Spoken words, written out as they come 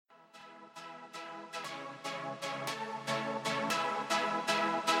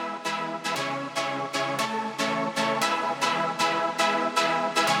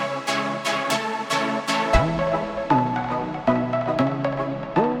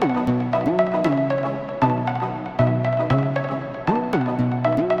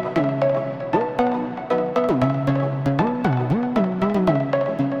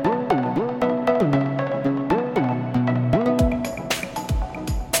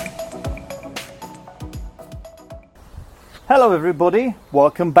Hello everybody,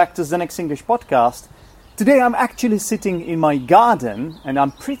 welcome back to Zenex English Podcast. Today I'm actually sitting in my garden and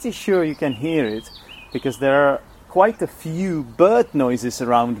I'm pretty sure you can hear it because there are quite a few bird noises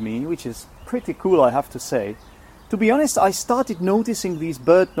around me, which is pretty cool, I have to say. To be honest, I started noticing these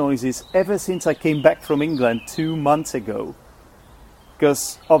bird noises ever since I came back from England 2 months ago.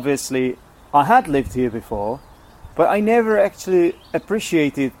 Because obviously I had lived here before, but I never actually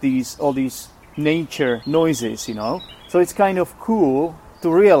appreciated all these nature noises, you know. So it's kind of cool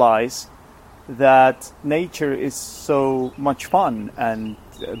to realize that nature is so much fun and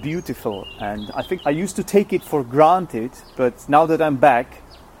beautiful, and I think I used to take it for granted, but now that I'm back,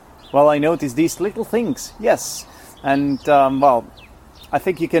 well, I notice these little things, yes, and I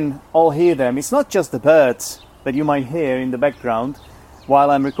think you can all hear them. It's not just the birds that you might hear in the background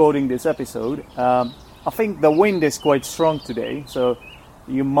while I'm recording this episode. I think the wind is quite strong today, so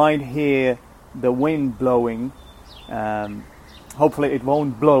you might hear the wind blowing. Hopefully it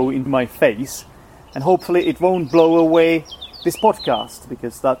won't blow in my face, and hopefully it won't blow away this podcast,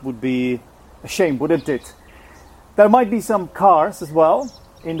 because that would be a shame, wouldn't it? There might be some cars as well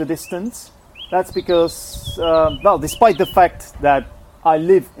in the distance. That's because, despite the fact that I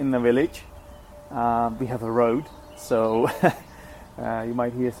live in the village, we have a road, so you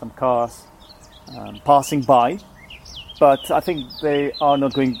might hear some cars passing by, but I think they are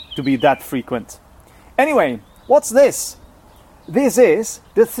not going to be that frequent. Anyway, what's this? This is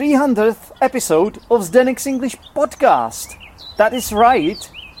the 300th episode of Zdeněk's English Podcast. That is right.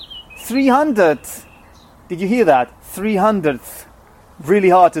 300th. Did you hear that? 300th. Really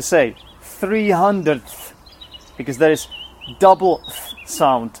hard to say. 300th. Because there is double th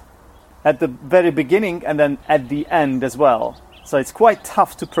sound at the very beginning and then at the end as well. So it's quite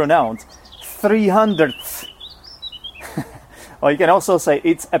tough to pronounce. 300th. Or you can also say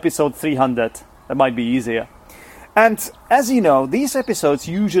it's episode 300. That might be easier. And as you know, these episodes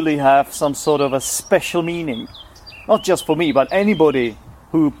usually have some sort of a special meaning. Not just for me, but anybody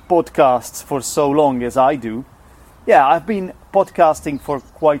who podcasts for so long as I do. Yeah, I've been podcasting for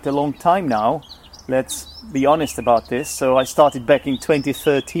quite a long time now. Let's be honest about this. So I started back in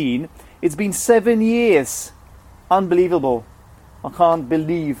 2013. It's been 7 years. Unbelievable. I can't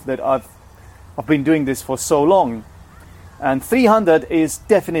believe that I've been doing this for so long. And 300 is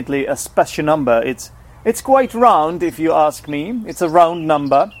definitely a special number. It's quite round, if you ask me. It's a round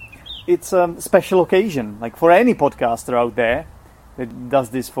number. It's a special occasion, like for any podcaster out there that does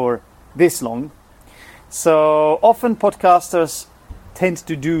this for this long. So often podcasters tend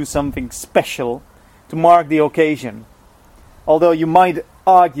to do something special to mark the occasion. Although you might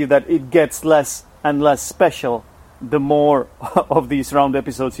argue that it gets less and less special the more of these round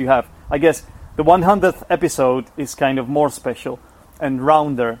episodes you have. I guess the 100th episode is kind of more special and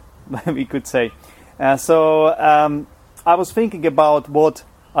rounder, we could say. So I was thinking about what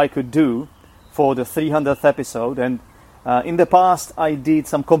I could do for the 300th episode, and in the past I did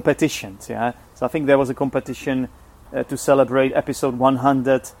some competitions. Yeah, so I think there was a competition to celebrate episode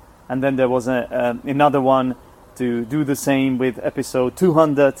 100, and then there was another one to do the same with episode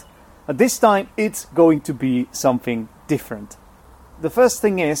 200. This time it's going to be something different. The first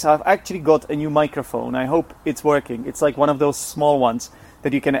thing is I've actually got a new microphone. I hope it's working. It's like one of those small ones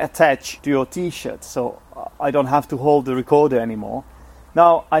that you can attach to your t-shirt, so I don't have to hold the recorder anymore.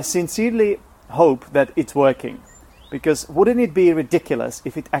 Now, I sincerely hope that it's working, because wouldn't it be ridiculous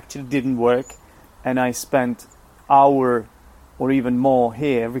if it actually didn't work and I spent an hour or even more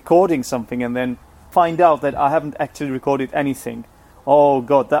here recording something and then find out that I haven't actually recorded anything? Oh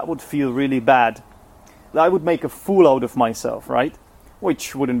God, that would feel really bad. I would make a fool out of myself, right?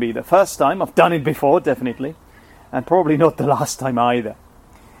 Which wouldn't be the first time. I've done it before, definitely. And probably not the last time either.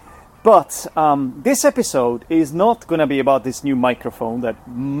 But this episode is not going to be about this new microphone that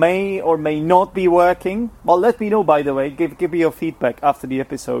may or may not be working. Well, let me know, by the way. Give me your feedback after the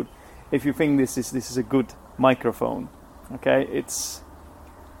episode if you think this is a good microphone. Okay,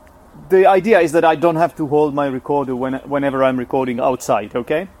 the idea is that I don't have to hold my recorder whenever I'm recording outside,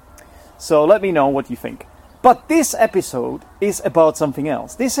 okay? So let me know what you think. But this episode is about something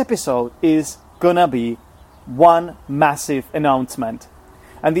else. This episode is gonna be one massive announcement.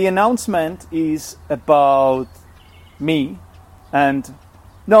 And the announcement is about me. And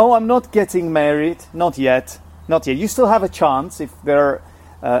no, I'm not getting married. Not yet. Not yet. You still have a chance if there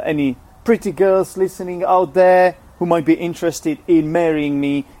are any pretty girls listening out there who might be interested in marrying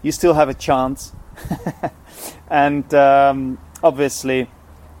me. You still have a chance. And obviously,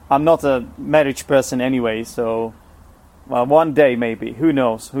 I'm not a marriage person anyway, so well, one day maybe. Who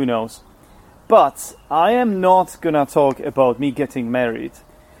knows? Who knows? But I am not gonna talk about me getting married,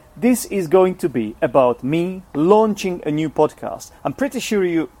 This is going to be about me launching a new podcast. I'm pretty sure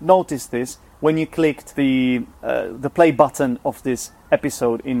you noticed this when you clicked the play button of this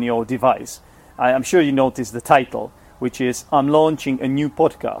episode in your device. I'm sure you noticed the title, which is I'm launching a new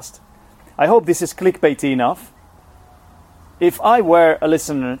podcast. I hope this is clickbaity enough. If I were a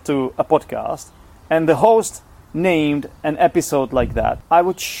listener to a podcast and the host named an episode like that, I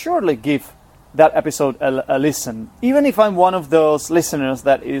would surely give that episode a listen. Even if I'm one of those listeners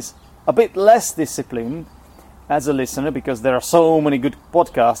that is a bit less disciplined as a listener, because there are so many good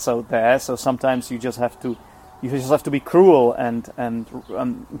podcasts out there, so sometimes you just have to be cruel and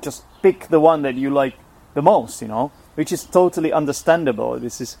just pick the one that you like the most, which is totally understandable.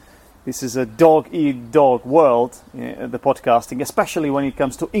 This is a dog-eat-dog world, the podcasting, especially when it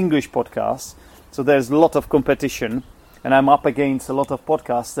comes to English podcasts. So there's a lot of competition, and I'm up against a lot of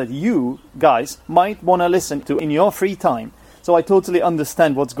podcasts that you guys might want to listen to in your free time. So I totally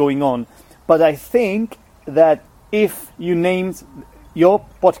understand what's going on. But I think that if you named your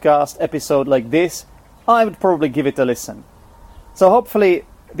podcast episode like this, I would probably give it a listen. So hopefully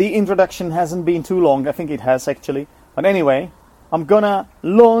the introduction hasn't been too long. I think it has actually. But anyway, I'm gonna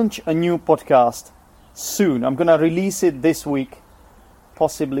launch a new podcast soon. I'm gonna release it this week,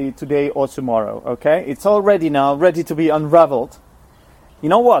 possibly today or tomorrow, okay? It's all ready now, ready to be unraveled. You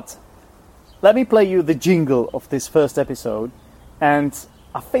know what? Let me play you the jingle of this first episode, and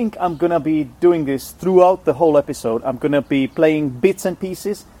I think I'm gonna be doing this throughout the whole episode. I'm gonna be playing bits and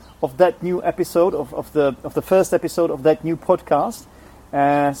pieces of that new episode, of the first episode of that new podcast,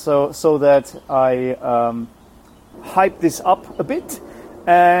 so that I hype this up a bit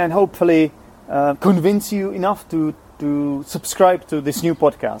and hopefully convince you enough to subscribe to this new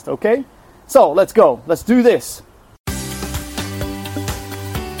podcast, okay? So let's go, let's do this.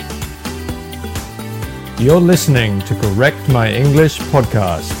 You're listening to Correct My English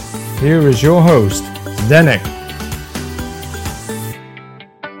podcast. Here is your host, Zdenek.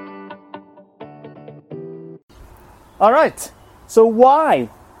 All right, so why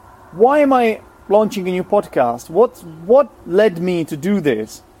am I launching a new podcast? What led me to do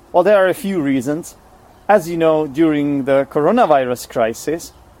this? Well, there are a few reasons. As you know, during the coronavirus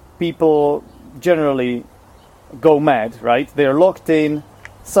crisis, people generally go mad, right? They're locked in,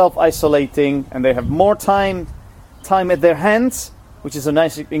 self-isolating, and they have more time at their hands, which is a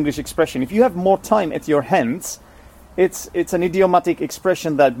nice English expression. If you have more time at your hands, it's an idiomatic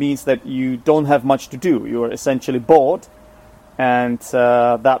expression that means that you don't have much to do. You're essentially bored, and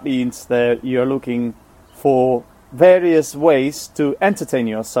that means that you're looking for various ways to entertain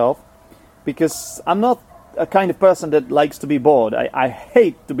yourself, because I'm not a kind of person that likes to be bored. I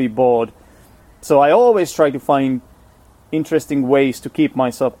hate to be bored, so I always try to find interesting ways to keep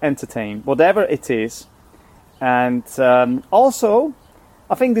myself entertained, whatever it is. And also,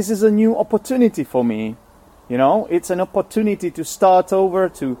 I think this is a new opportunity for me. It's an opportunity to start over,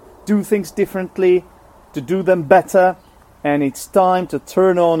 to do things differently, to do them better, and it's time to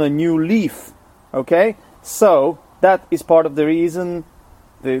turn on a new leaf, okay? So that is part of the reason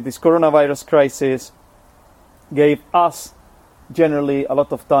this coronavirus crisis gave us generally a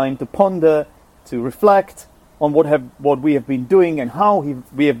lot of time to ponder, to reflect on what we have been doing and how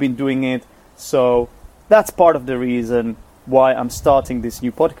we have been doing it. So that's part of the reason why I'm starting this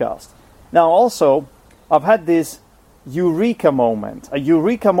new podcast. Now also, I've had this eureka moment. A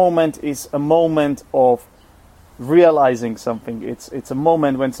eureka moment is a moment of realizing something. It's a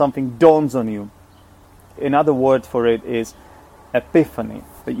moment when something dawns on you. Another word for it is epiphany,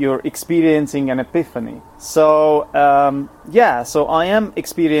 that you're experiencing an epiphany. So so I am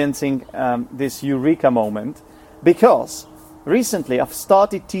experiencing this eureka moment because recently I've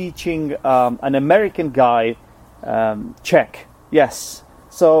started teaching an American guy Czech. Yes,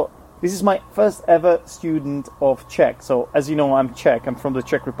 so this is my first ever student of Czech. So as you know, I'm Czech, I'm from the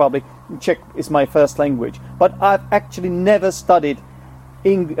Czech Republic. Czech is my first language, but I've actually never studied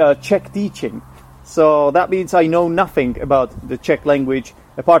Czech teaching. So that means I know nothing about the Czech language,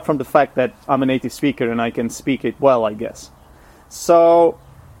 apart from the fact that I'm a native speaker and I can speak it well, I guess. So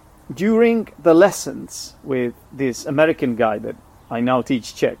during the lessons with this American guy that I now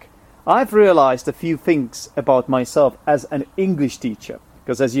teach Czech, I've realized a few things about myself as an English teacher.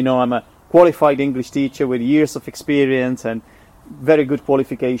 Because as you know, I'm a qualified English teacher with years of experience and very good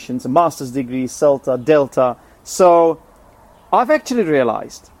qualifications, a master's degree, CELTA, Delta. So I've actually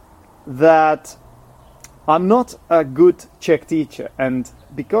realized that I'm not a good Czech teacher, and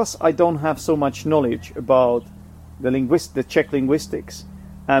because I don't have so much knowledge about the Czech linguistics,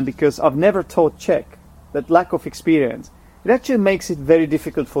 and because I've never taught Czech, that lack of experience, it actually makes it very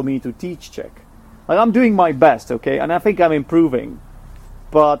difficult for me to teach Czech. Like, I'm doing my best, okay, and I think I'm improving.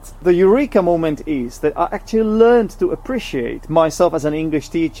 But the eureka moment is that I actually learned to appreciate myself as an English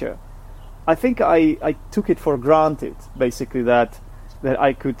teacher. I think I took it for granted, basically, that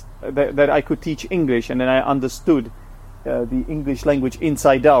I could teach English, and then I understood the English language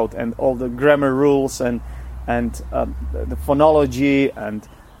inside out, and all the grammar rules and the phonology and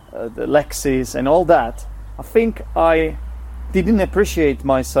the lexis and all that. I think I didn't appreciate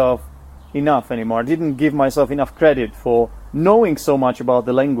myself enough anymore. I didn't give myself enough credit for knowing so much about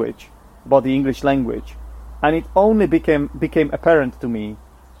the language, about the English language. And it only became apparent to me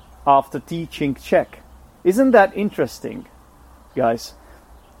after teaching Czech. Isn't that interesting, guys?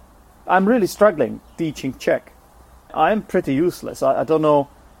 I'm really struggling teaching Czech. I'm pretty useless. I don't know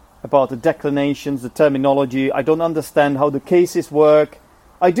about the declinations, the terminology. I don't understand how the cases work.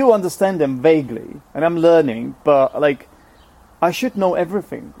 I do understand them vaguely, and I'm learning, but I should know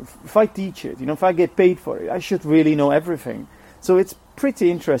everything. If I teach it, if I get paid for it, I should really know everything. So it's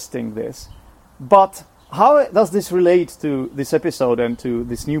pretty interesting, this. But how does this relate to this episode and to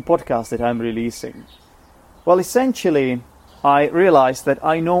this new podcast that I'm releasing? Well, essentially, I realized that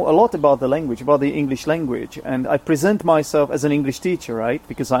I know a lot about the language, about the English language, and I present myself as an English teacher, right?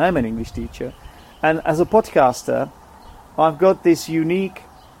 Because I am an English teacher. And as a podcaster, I've got this unique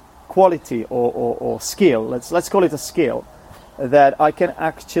quality or skill, let's call it a skill, that I can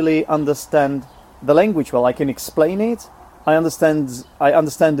actually understand the language well. I can explain it. I understand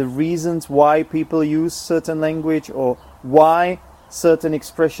the reasons why people use certain language, or why certain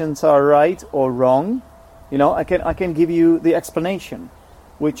expressions are right or wrong. I can give you the explanation,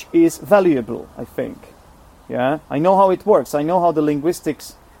 which is valuable, I think. Yeah, I know how it works. I know how the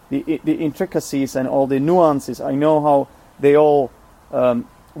linguistics, the intricacies and all the nuances. I know how they all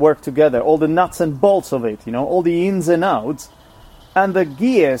work together, all the nuts and bolts of it. All the ins and outs, and the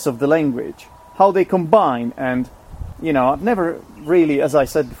gears of the language, how they combine. And I've never really, as I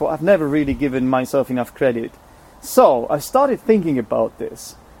said before, I've never really given myself enough credit. So I started thinking about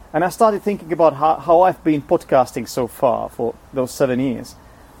this. And I started thinking about how I've been podcasting so far for those 7 years.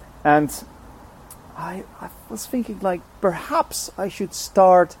 And I was thinking, perhaps I should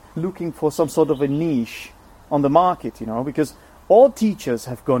start looking for some sort of a niche on the market, because all teachers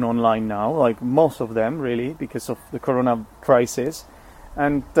have gone online now, most of them, really, because of the corona crisis.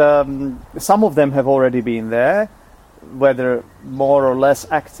 And some of them have already been there, whether more or less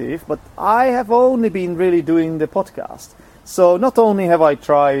active. But I have only been really doing the podcast. So not only have I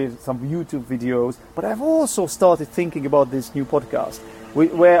tried some YouTube videos, but I've also started thinking about this new podcast,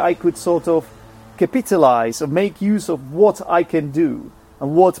 where I could sort of capitalize or make use of what I can do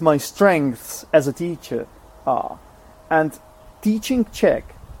and what my strengths as a teacher are. And teaching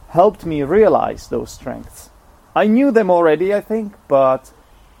Czech helped me realize those strengths. I knew them already, I think, but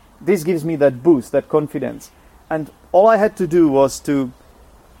this gives me that boost, that confidence. And all I had to do was to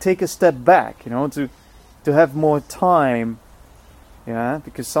take a step back, to have more time,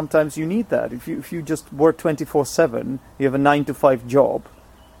 because sometimes you need that. If you just work 24/7, you have a 9-to-5 job,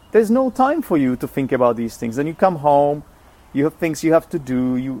 there's no time for you to think about these things. Then you come home, you have things you have to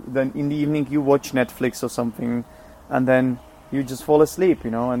do. Then in the evening you watch Netflix or something, and then you just fall asleep,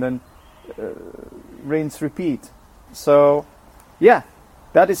 and then rinse, repeat. So,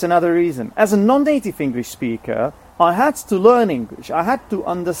 that is another reason. As a non-native English speaker, I had to learn English. I had to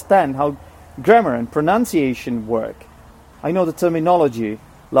understand how grammar and pronunciation work. I know the terminology,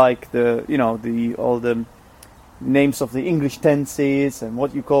 like all the names of the English tenses and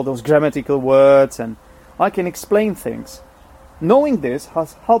what you call those grammatical words, and I can explain things. Knowing this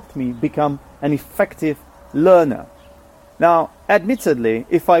has helped me become an effective learner. Now, admittedly,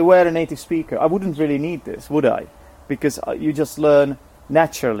 if I were a native speaker, I wouldn't really need this, would I? Because you just learn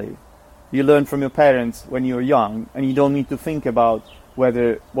naturally. You learn from your parents when you're young, and you don't need to think about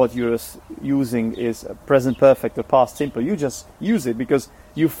whether what you're using is present perfect or past simple. You just use it because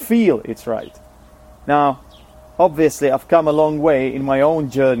you feel it's right. Now, obviously, I've come a long way in my own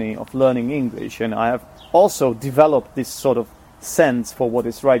journey of learning English, and I have also developed this sort of sense for what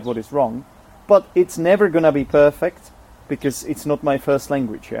is right, what is wrong. But it's never going to be perfect, because it's not my first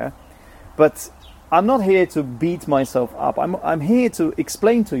language, But I'm not here to beat myself up. I'm here to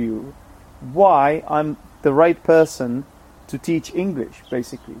explain to you why I'm the right person to teach English,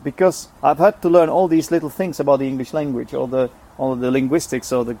 basically, because I've had to learn all these little things about the English language, all the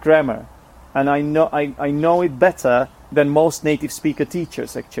linguistics or the grammar, and I know it better than most native speaker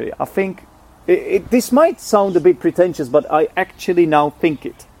teachers. Actually, I think this might sound a bit pretentious, but I actually now think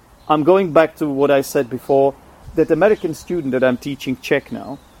it. I'm going back to what I said before. That American student that I'm teaching Czech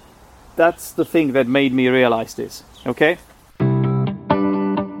now, that's the thing that made me realize this. Okay.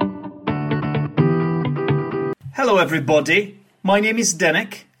 Hello everybody, My name is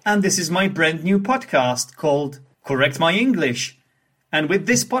Zdenek, and this is my brand new podcast called Correct My English. And with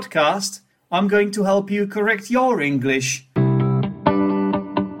this podcast, I'm going to help you correct your English.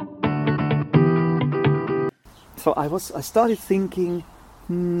 So I started thinking,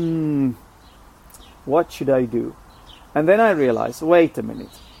 what should I do? And then I realized, wait a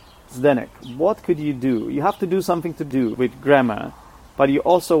minute, Zdenek, what could you do? You have to do something to do with grammar, but you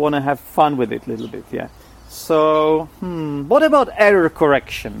also want to have fun with it a little bit, yeah? So, what about error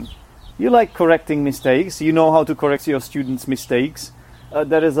correction? You like correcting mistakes, you know how to correct your students' mistakes.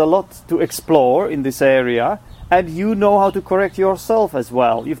 There is a lot to explore in this area, and you know how to correct yourself as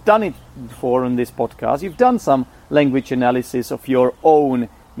well. You've done it before on this podcast. You've done some language analysis of your own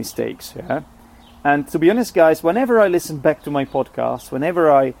mistakes, yeah? And to be honest, guys, whenever I listen back to my podcasts, whenever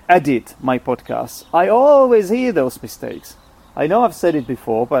I edit my podcasts, I always hear those mistakes. I know I've said it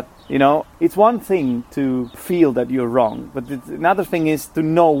before, but, it's one thing to feel that you're wrong, but another thing is to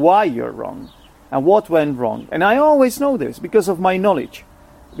know why you're wrong and what went wrong. And I always know this because of my knowledge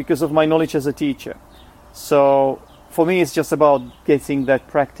as a teacher. So for me, it's just about getting that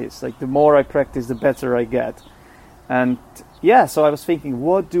practice. Like the more I practice, the better I get. And yeah, so I was thinking,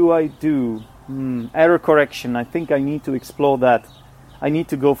 what do I do? Error correction. I think I need to explore that. I need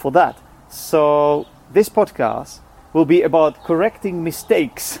to go for that. So this podcast will be about correcting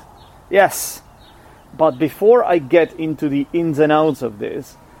mistakes. Yes. But before I get into the ins and outs of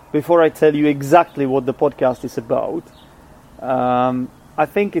this, before I tell you exactly what the podcast is about, I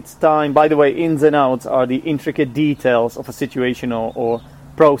think it's time. By the way, ins and outs are the intricate details of a situation or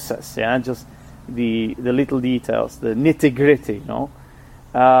process. Yeah, just the little details, the nitty-gritty.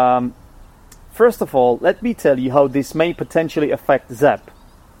 First of all, let me tell you how this may potentially affect ZEP.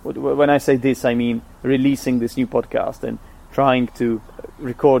 When I say this, I mean releasing this new podcast and trying to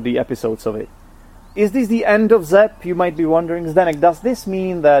record the episodes of it. Is this the end of ZEP? You might be wondering. Zdenek, does this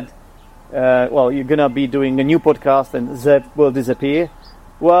mean that, you're going to be doing a new podcast and ZEP will disappear?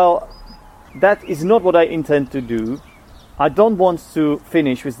 Well, that is not what I intend to do. I don't want to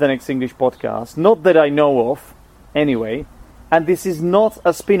finish with Zdenek's English podcast, not that I know of, anyway. And this is not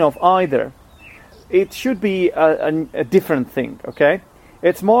a spin-off either. It should be a different thing, okay?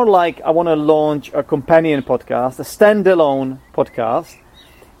 It's more like I want to launch a companion podcast, a standalone podcast,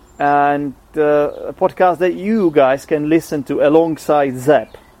 and a podcast that you guys can listen to alongside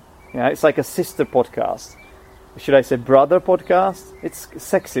ZEP. Yeah, it's like a sister podcast. Should I say brother podcast? It's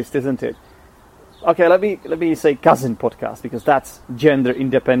sexist, isn't it? Okay, let me say cousin podcast, because that's gender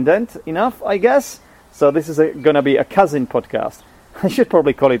independent enough, I guess. So this is going to be a cousin podcast. I should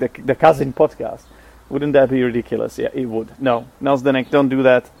probably call it the cousin podcast. Wouldn't that be ridiculous? Yeah, it would. No, Zdenek, don't do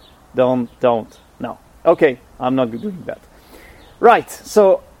that. Don't. No. Okay, I'm not doing that. Right,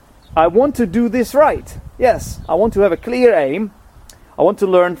 so I want to do this right. Yes, I want to have a clear aim. I want to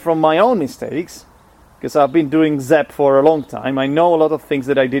learn from my own mistakes, because I've been doing ZEP for a long time. I know a lot of things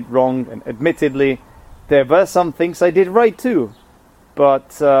that I did wrong, and admittedly, there were some things I did right too.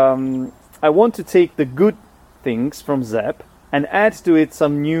 But I want to take the good things from ZEP and add to it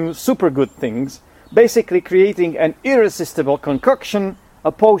some new super good things, basically creating an irresistible concoction,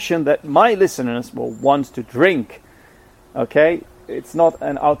 a potion that my listeners will want to drink. Okay? It's not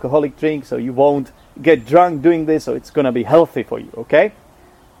an alcoholic drink, so you won't get drunk doing this, so it's going to be healthy for you, okay?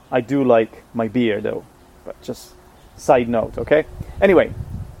 I do like my beer, though, but just side note, okay? Anyway,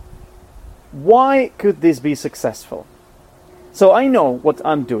 why could this be successful? So I know what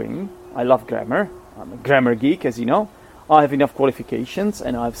I'm doing. I love grammar. I'm a grammar geek, as you know. I have enough qualifications,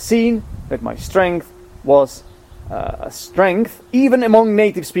 and I've seen that my strength was a strength even among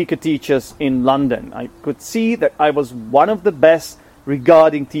native speaker teachers in London. I could see that I was one of the best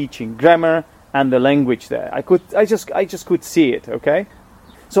regarding teaching grammar and the language there. I just could see it, okay?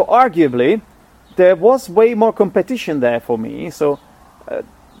 So arguably, there was way more competition there for me, so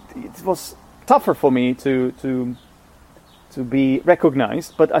it was tougher for me to be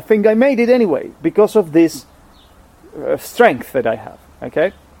recognized, but I think I made it anyway, because of this strength that I have,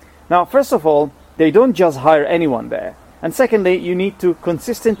 okay? Now, first of all, they don't just hire anyone there. And secondly, you need to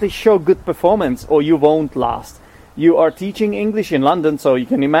consistently show good performance or you won't last. You are teaching English in London, so you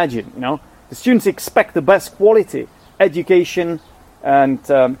can imagine, the students expect the best quality, education and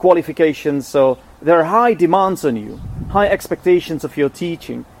qualifications, so there are high demands on you, high expectations of your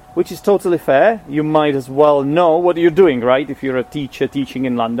teaching, which is totally fair. You might as well know what you're doing, right, if you're a teacher teaching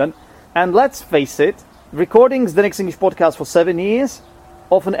in London. And let's face it, recording Zdenek's English podcast for 7 years,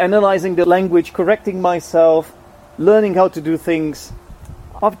 often analyzing the language, correcting myself, learning how to do things.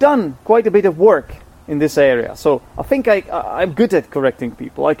 I've done quite a bit of work in this area, so I think I'm good at correcting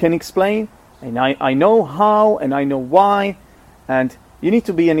people. I can explain, and I know how, and I know why, And you need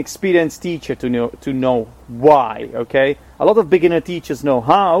to be an experienced teacher to know why, okay? A lot of beginner teachers know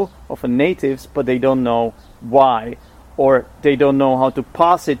how, often natives, but they don't know why, or they don't know how to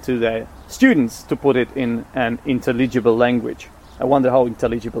pass it to their students to put it in an intelligible language. I wonder how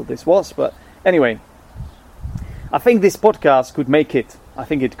intelligible this was, but anyway, I think this podcast could make it. I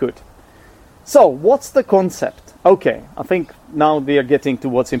think it could. So, what's the concept? Okay, I think now we are getting to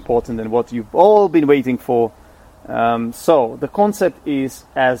what's important and what you've all been waiting for. So, the concept is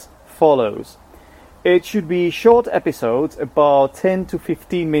as follows. It should be short episodes, about 10 to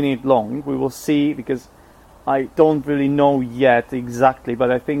 15 minutes long. We will see, because I don't really know yet exactly,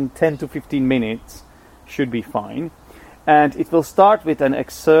 but I think 10 to 15 minutes should be fine. And it will start with an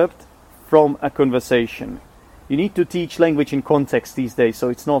excerpt from a conversation. You need to teach language in context these days, so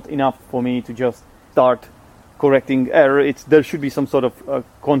it's not enough for me to just start correcting error. There should be some sort of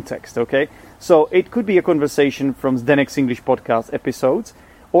context, okay? So it could be a conversation from Zdenek's English podcast episodes,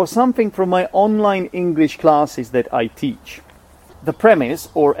 or something from my online English classes that I teach. The premise,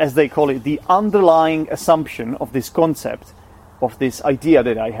 or as they call it, the underlying assumption of this concept, of this idea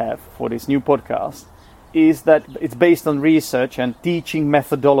that I have for this new podcast, is that it's based on research and teaching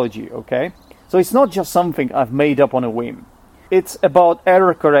methodology, okay? So it's not just something I've made up on a whim. It's about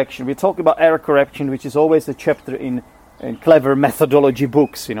error correction. We talk about error correction, which is always a chapter in clever methodology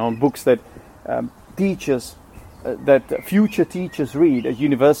books, books that that future teachers read at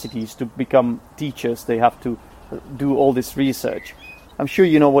universities to become teachers. They have to do all this research. I'm sure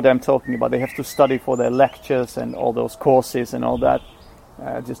you know what I'm talking about. They have to study for their lectures and all those courses and all that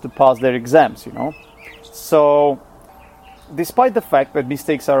just to pass their exams, So, despite the fact that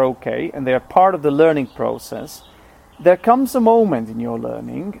mistakes are okay and they are part of the learning process, there comes a moment in your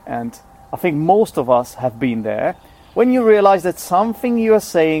learning, and I think most of us have been there, when you realize that something you are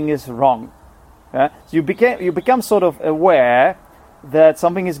saying is wrong. So you become sort of aware that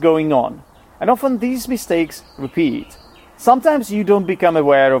something is going on. And often these mistakes repeat. Sometimes you don't become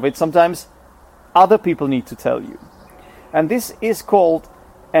aware of it, sometimes other people need to tell you. And this is called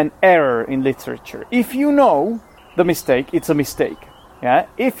an error in literature. If you know the mistake, it's a mistake.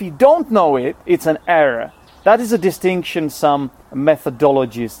 If you don't know it, it's an error. That is a distinction some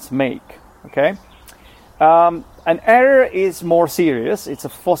methodologists make. Okay? An error is more serious. It's a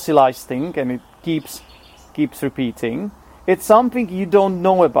fossilized thing, and it keeps repeating. It's something you don't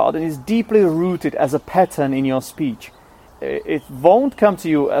know about, and is deeply rooted as a pattern in your speech. It won't come to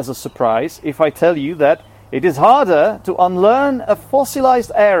you as a surprise if I tell you that it is harder to unlearn a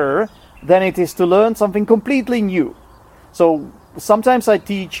fossilized error than it is to learn something completely new. So sometimes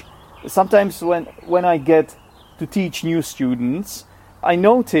when I get to teach new students, I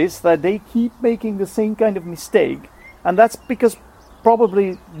notice that they keep making the same kind of mistake, and that's because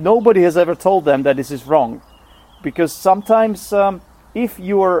probably nobody has ever told them that this is wrong. Because sometimes if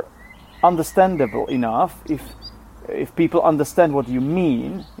you're understandable enough, if people understand what you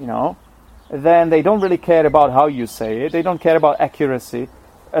mean, then they don't really care about how you say it. They don't care about accuracy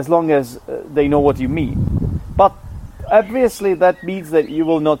as long as they know what you mean. But obviously that means that you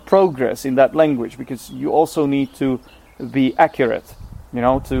will not progress in that language, because you also need to be accurate,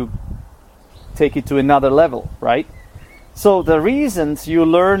 to take it to another level, right? So the reasons you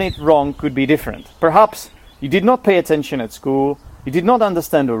learn it wrong could be different. Perhaps you did not pay attention at school, you did not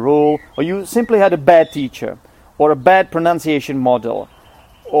understand a rule, or you simply had a bad teacher, or a bad pronunciation model,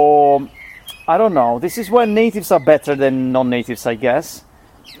 or I don't know. This is where natives are better than non-natives, I guess.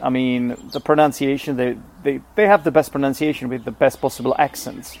 I mean, the pronunciation, they have the best pronunciation with the best possible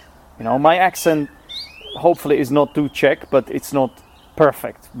accents. My accent hopefully is not too Czech, but it's not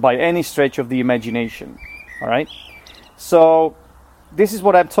perfect by any stretch of the imagination. All right? So this is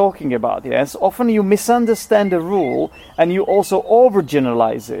what I'm talking about, yes? Often you misunderstand a rule and you also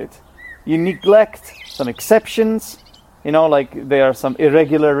overgeneralize it. You neglect some exceptions, like there are some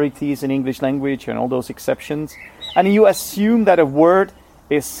irregularities in English language and all those exceptions. And you assume that a word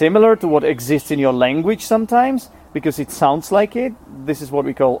is similar to what exists in your language sometimes because it sounds like it. This is what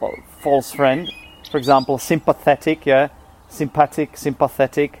we call a false friend. For example, sympathetic, sympathetic,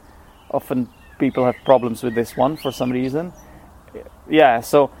 sympathetic. Often people have problems with this one for some reason.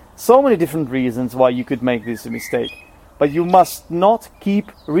 So many different reasons why you could make this mistake. But you must not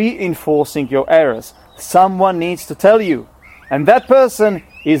keep reinforcing your errors. Someone needs to tell you. And that person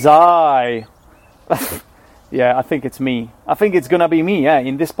is I. I think it's me. I think it's going to be me,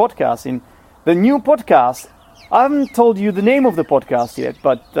 in this podcast. In the new podcast, I haven't told you the name of the podcast yet,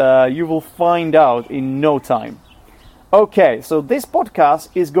 but you will find out in no time. Okay, so this podcast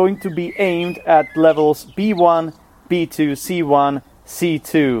is going to be aimed at levels B1, B2, C1,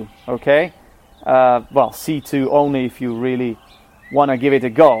 C2, okay? C2 only if you really want to give it a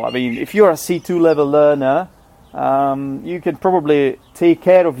go. I mean, if you're a C2 level learner, you can probably take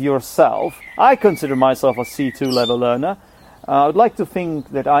care of yourself. I consider myself a C2 level learner. I would like to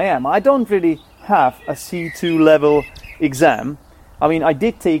think that I am. I don't really have a C2 level exam. I mean, I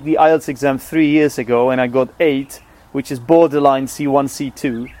did take the IELTS exam 3 years ago and I got 8, which is borderline C1,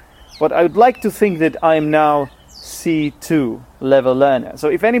 C2. But I would like to think that I am now C2 level learner. So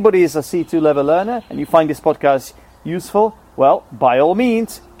if anybody is a C2 level learner and you find this podcast useful, well, by all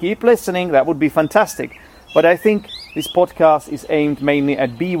means, keep listening. That would be fantastic. But I think this podcast is aimed mainly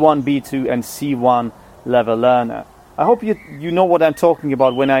at B1, B2 and C1 level learner. I hope you know what I'm talking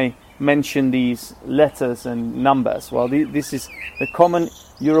about when I mention these letters and numbers. Well, this is the Common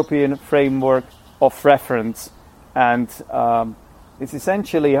European Framework of Reference, and it's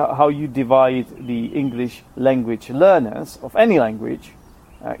essentially how you divide the English language learners of any language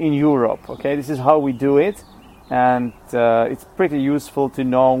in Europe. Okay, this is how we do it, and it's pretty useful to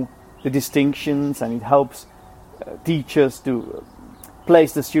know the distinctions, and it helps teachers to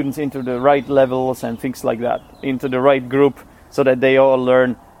place the students into the right levels and things like that, into the right group, so that they all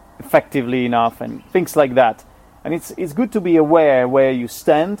learn effectively enough and things like that. And it's good to be aware where you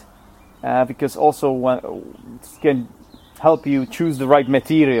stand, because also it can help you choose the right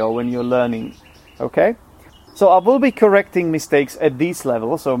material when you're learning. Okay, so I will be correcting mistakes at these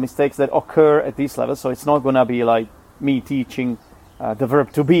levels, so mistakes that occur at these levels. So it's not gonna be like me teaching the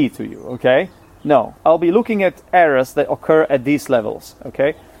verb to be to you. Okay, no, I'll be looking at errors that occur at these levels.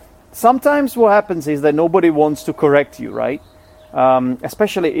 Okay, sometimes what happens is that nobody wants to correct you, right?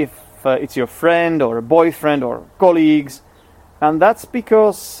 Especially if it's your friend or a boyfriend or colleagues, and that's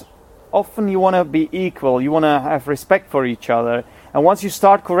because often you want to be equal, you want to have respect for each other, and once you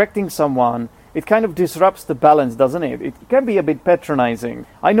start correcting someone, it kind of disrupts the balance, doesn't it? It can be a bit patronizing.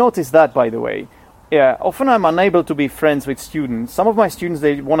 I noticed that, by the way. Yeah, often I'm unable to be friends with students. Some of my students,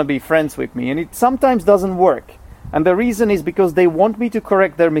 they want to be friends with me, and it sometimes doesn't work. And the reason is because they want me to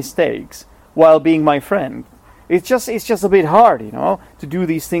correct their mistakes while being my friend. It's just a bit hard, to do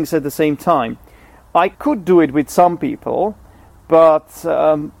these things at the same time. I could do it with some people, but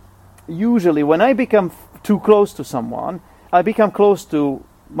usually when I become too close to someone, I become close to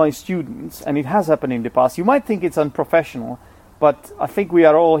my students, and it has happened in the past. You might think it's unprofessional, but I think we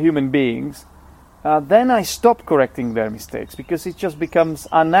are all human beings. Then I stop correcting their mistakes because it just becomes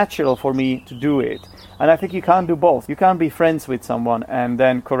unnatural for me to do it. And I think you can't do both. You can't be friends with someone and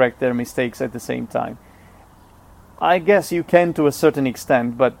then correct their mistakes at the same time. I guess you can to a certain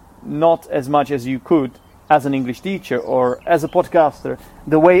extent, but not as much as you could as an English teacher or as a podcaster,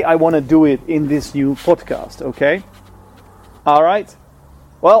 the way I want to do it in this new podcast, okay? All right.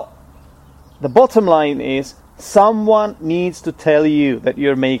 Well, the bottom line is someone needs to tell you that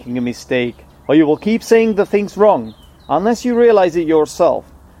you're making a mistake, or you will keep saying the things wrong unless you realize it yourself.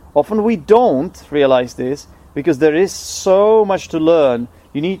 Often we don't realize this because there is so much to learn.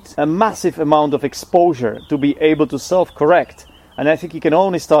 You need a massive amount of exposure to be able to self-correct. And I think you can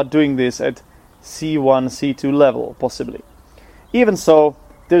only start doing this at C1, C2 level, possibly. Even so,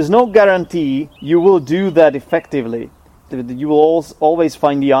 there's no guarantee you will do that effectively. You will always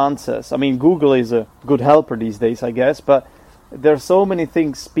find the answers. I mean, Google is a good helper these days, I guess, but there are so many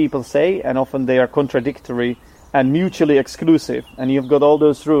things people say, and often they are contradictory and mutually exclusive. And you've got all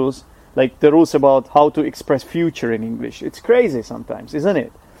those rules, like the rules about how to express future in English. It's crazy sometimes, isn't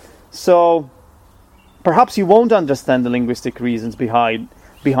it? So perhaps you won't understand the linguistic reasons behind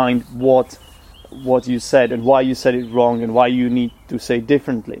what you said and why you said it wrong and why you need to say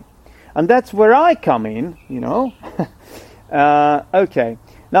differently. And that's where I come in, Okay.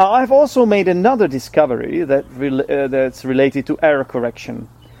 Now, I've also made another discovery that's related to error correction.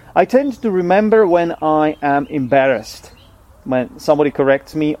 I tend to remember when I am embarrassed, when somebody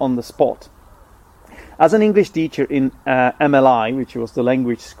corrects me on the spot. As an English teacher in MLI, which was the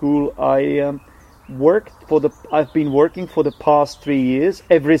language school I've been working for the past 3 years,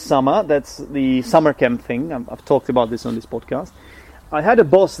 every summer. That's the summer camp thing. I've talked about this on this podcast. I had a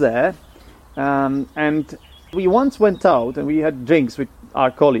boss there, and we once went out and we had drinks with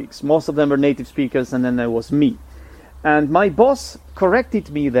our colleagues. Most of them were native speakers, and then there was me. And my boss corrected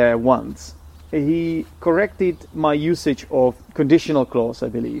me there once. He corrected my usage of conditional clause, I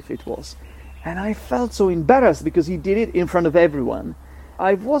believe it was. And I felt so embarrassed because he did it in front of everyone.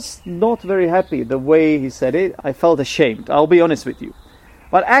 I was not very happy the way he said it. I felt ashamed, I'll be honest with you.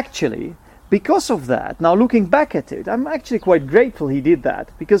 But actually, because of that, now looking back at it, I'm actually quite grateful he did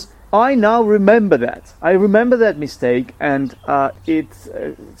that, because I now remember that. I remember that mistake, and it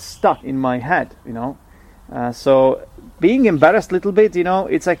stuck in my head, So being embarrassed a little bit,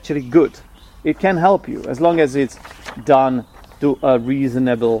 it's actually good. It can help you, as long as it's done to a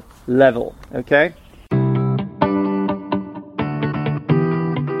reasonable level. Okay?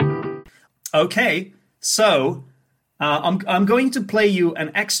 Okay, so I'm going to play you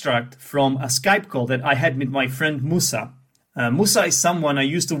an extract from a Skype call that I had with my friend Musa. Musa is someone I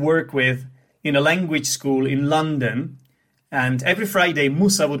used to work with in a language school in London, and every Friday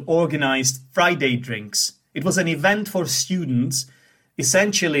Musa would organize Friday drinks. It was an event for students.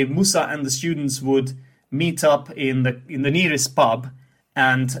 Essentially, Musa and the students would meet up in the nearest pub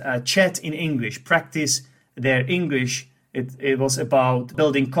and chat in English, practice their English. It was about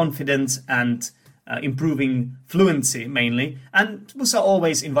building confidence and improving fluency mainly. And Musa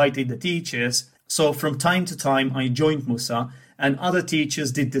always invited the teachers. So from time to time, I joined Musa, and other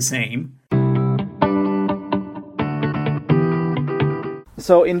teachers did the same.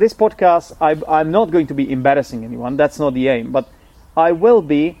 So in this podcast, I'm not going to be embarrassing anyone. That's not the aim. But I will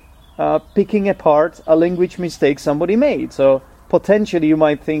be picking apart a language mistake somebody made. So potentially you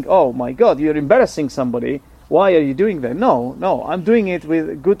might think, oh my God, you're embarrassing somebody. Why are you doing that? No, I'm doing it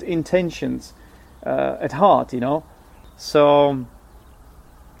with good intentions at heart, So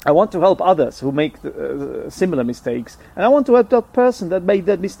I want to help others who make similar mistakes. And I want to help that person that made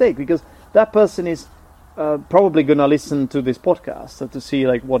that mistake, because that person is probably going to listen to this podcast to see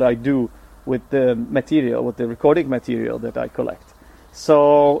like what I do with the material, with the recording material that I collect.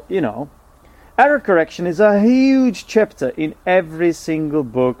 So, error correction is a huge chapter in every single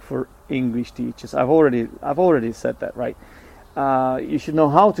book for English teachers. I've already said that, right? You should know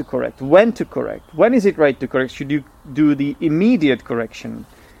how to correct, when to correct. When is it right to correct? Should you do the immediate correction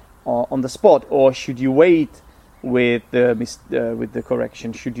on the spot, or should you wait with the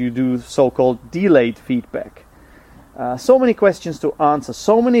correction? Should you do so-called delayed feedback? So many questions to answer,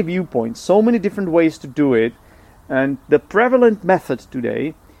 so many viewpoints, so many different ways to do it. And the prevalent method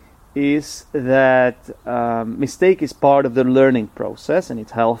today is that mistake is part of the learning process, and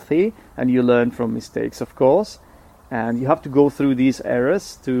it's healthy, and you learn from mistakes, of course, and you have to go through these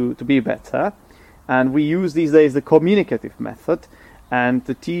errors to be better. And we use these days the communicative method, and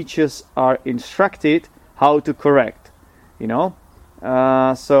the teachers are instructed how to correct,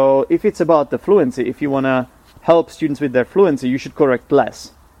 so if it's about the fluency, if you want to help students with their fluency, you should correct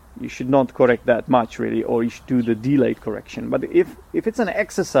less. You should not correct that much, really, or you should do the delayed correction. But if it's an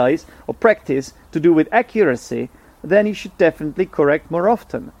exercise or practice to do with accuracy, then you should definitely correct more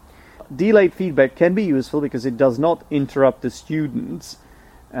often. Delayed feedback can be useful because it does not interrupt the students.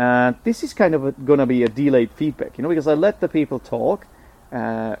 This is kind of going to be a delayed feedback, because I let the people talk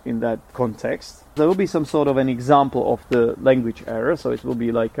in that context. There will be some sort of an example of the language error, so it will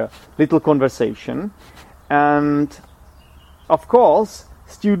be like a little conversation. And, of course,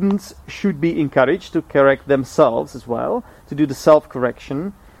 students should be encouraged to correct themselves as well, to do the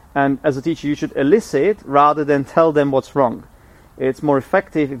self-correction. And as a teacher, you should elicit rather than tell them what's wrong. It's more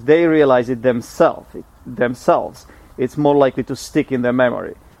effective if they realize it themselves. It's more likely to stick in their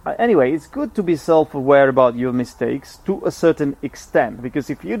memory. Anyway, it's good to be self-aware about your mistakes to a certain extent, because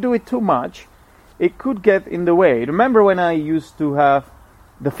if you do it too much, it could get in the way. Remember when I used to have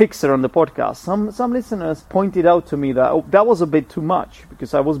the fixer on the podcast, some listeners pointed out to me that that was a bit too much,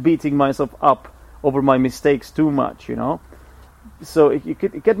 because I was beating myself up over my mistakes too much, So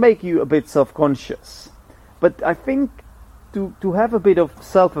it could make you a bit self-conscious. But I think to have a bit of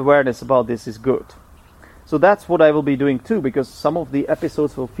self-awareness about this is good. So that's what I will be doing too, because some of the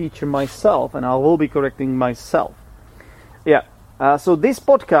episodes will feature myself, and I will be correcting myself. Yeah. So this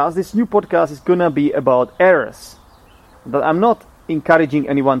new podcast is gonna be about errors. But I'm not encouraging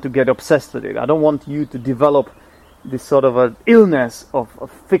anyone to get obsessed with it. I don't want you to develop this sort of an illness of a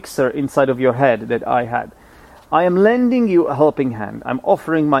fixer inside of your head that I had. I am lending you a helping hand. I'm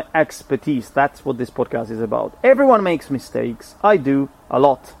offering my expertise. That's what this podcast is about. Everyone makes mistakes. I do a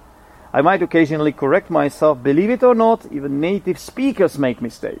lot. I might occasionally correct myself. Believe it or not, even native speakers make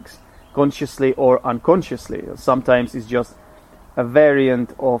mistakes, consciously or unconsciously. Sometimes it's just a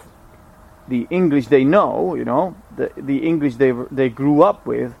variant of the English they know, the English they grew up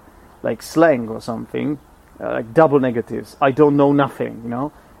with, like slang or something, like double negatives. I don't know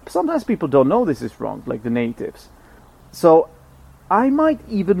nothing, Sometimes people don't know this is wrong, like the natives. So I might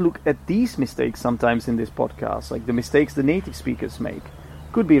even look at these mistakes sometimes in this podcast, like the mistakes the native speakers make.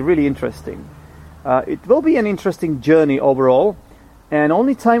 Could be really interesting. It will be an interesting journey overall, and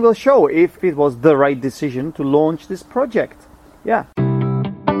only time will show if it was the right decision to launch this project. Yeah.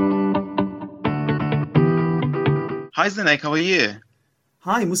 Hi Zdenek, how are you?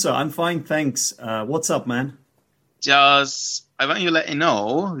 Hi Musa, I'm fine, thanks. What's up, man? I want you to let you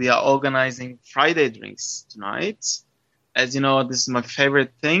know we are organizing Friday drinks tonight. As you know, this is my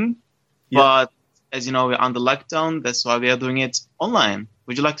favorite thing, but as you know, we're under lockdown. That's why we are doing it online.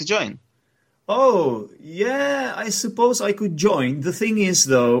 Would you like to join? Oh, yeah, I suppose I could join. The thing is,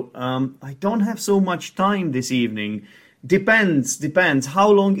 though, I don't have so much time this evening. Depends. How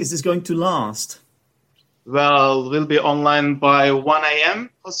long is this going to last? Well, we'll be online by 1 a.m.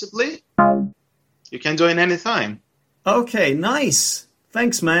 possibly. You can join anytime. Okay, nice.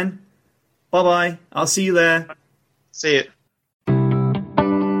 Thanks, man. Bye-bye. I'll see you there. See you.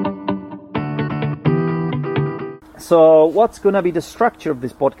 So what's going to be the structure of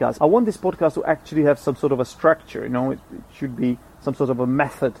this podcast? I want this podcast to actually have some sort of a structure, it should be some sort of a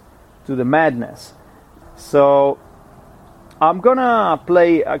method to the madness. So I'm going to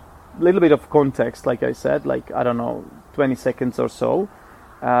play a little bit of context, like I said, 20 seconds or so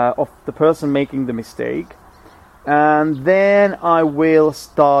of the person making the mistake. And then I will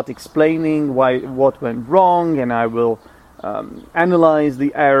start explaining what went wrong, and I will analyze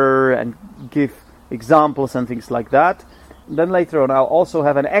the error and give examples and things like that. Then later on, I'll also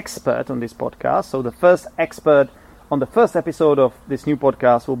have an expert on this podcast. So the first expert on the first episode of this new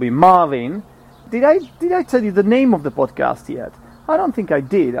podcast will be Marvin. Did I tell you the name of the podcast yet? I don't think I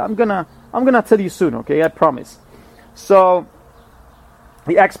did. I'm gonna tell you soon. Okay, I promise. So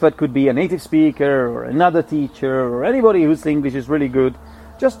the expert could be a native speaker or another teacher or anybody whose English is really good.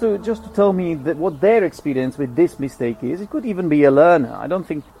 Just to tell me what their experience with this mistake is. It could even be a learner. I don't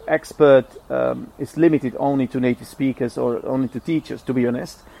think expert is limited only to native speakers or only to teachers, to be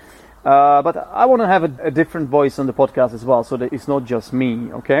honest. But I want to have a different voice on the podcast as well, so that it's not just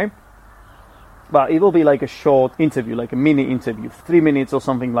me, okay? But it will be like a short interview, like a mini interview, 3 minutes or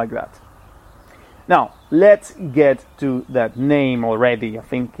something like that. Now, let's get to that name already. I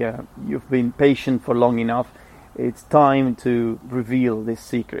think you've been patient for long enough. It's time to reveal this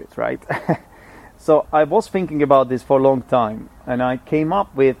secret, right? So I was thinking about this for a long time, and I came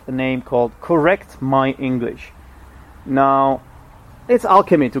up with a name called Correct My English. Now, it's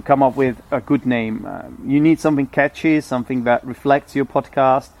alchemy to come up with a good name. You need something catchy, something that reflects your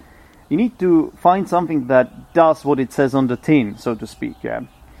podcast. You need to find something that does what it says on the tin, so to speak, yeah?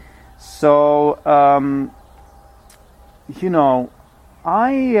 So,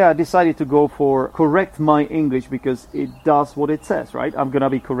 I decided to go for Correct My English because it does what it says, right? I'm going to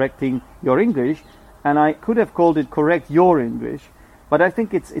be correcting your English, and I could have called it Correct Your English, but I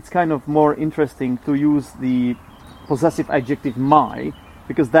think it's kind of more interesting to use the possessive adjective my,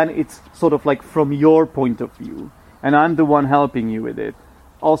 because then it's sort of like from your point of view, and I'm the one helping you with it.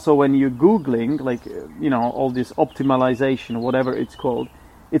 Also, when you're Googling, all this optimization, whatever it's called,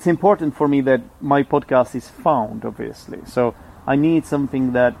 it's important for me that my podcast is found, obviously. So I need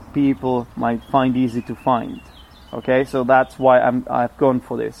something that people might find easy to find. Okay, so that's why I've gone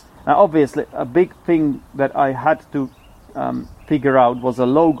for this. Now, obviously, a big thing that I had to figure out was a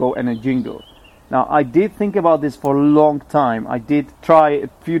logo and a jingle. Now, I did think about this for a long time. I did try a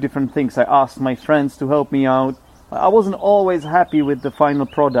few different things. I asked my friends to help me out. I wasn't always happy with the final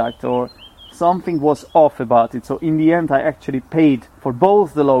product, or something was off about it. So in the end, I actually paid for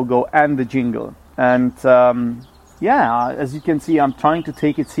both the logo and the jingle. And as you can see, I'm trying to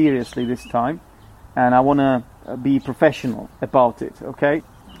take it seriously this time, and I want to be professional about it, okay?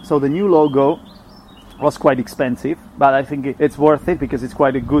 So the new logo was quite expensive, but I think it's worth it because it's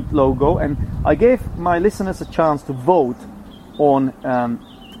quite a good logo, and I gave my listeners a chance to vote on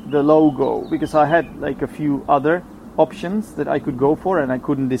the logo, because I had like a few other options that I could go for, and I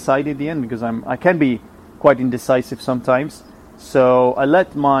couldn't decide in the end because I can be quite indecisive sometimes. So I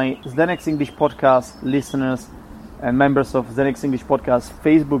let my Zdenex English Podcast listeners and members of Zdenex English Podcast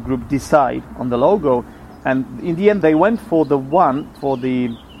Facebook group decide on the logo, and in the end they went for the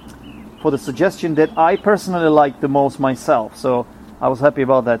suggestion that I personally liked the most myself. So I was happy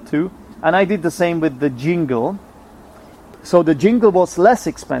about that too. And I did the same with the jingle. So the jingle was less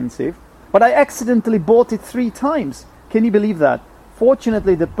expensive, but I accidentally bought it 3 times. Can you believe that?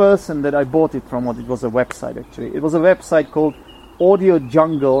 Fortunately, the person that I bought it from, it was a website actually. It was a website called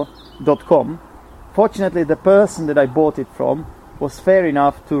audiojungle.com. Fortunately, the person that I bought it from was fair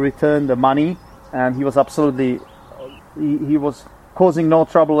enough to return the money, and he was he was causing no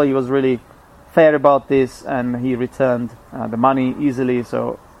trouble. He was really fair about this, and he returned the money easily.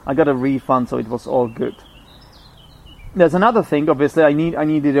 So I got a refund, so it was all good. There's another thing. Obviously, I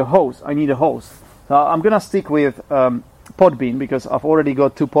needed a host. I need a host. So I'm gonna stick with Podbean because I've already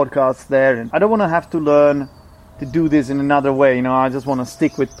got 2 podcasts there, and I don't want to have to learn to do this in another way. I just want to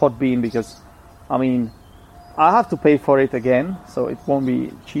stick with Podbean because, I have to pay for it again, so it won't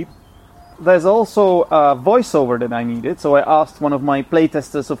be cheap. There's also a voiceover that I needed, so I asked one of my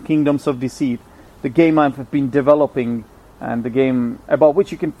playtesters of Kingdoms of Deceit, the game I've been developing and the game about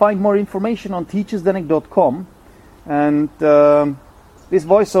which you can find more information on teacherzdenek.com. And this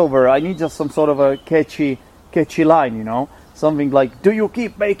voiceover, I need just some sort of a catchy line, you know, something like, do you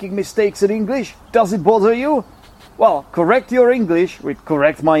keep making mistakes in English? Does it bother you? Well, correct your English with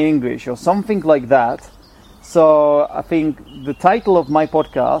correct my English, or something like that. So I think the title of my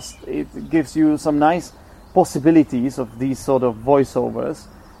podcast, it gives you some nice possibilities of these sort of voiceovers.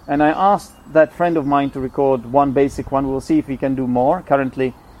 And I asked that friend of mine to record one basic one. We'll see if he can do more.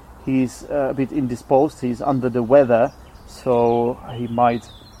 Currently, he's a bit indisposed. He's under the weather, so he might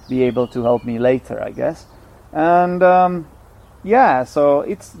be able to help me later, I guess. And so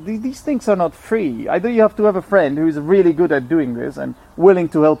these things are not free. Either you have to have a friend who is really good at doing this and willing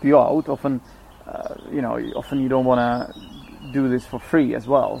to help you out. Often you don't want to do this for free as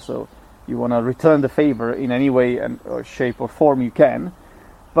well. So you want to return the favor in any way or shape or form you can.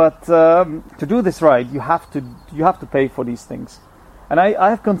 But to do this right, you have to pay for these things. And I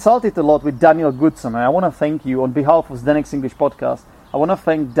have consulted a lot with Daniel Goodson, and I want to thank you on behalf of Zdenek's English Podcast. I want to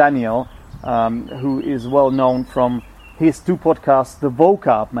thank Daniel, who is well known from his two podcasts, The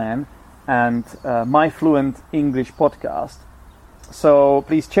Vocab Man and My Fluent English Podcast. So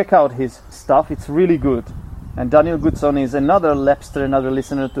please check out his stuff. It's really good. And Daniel Goodson is another Lepster, another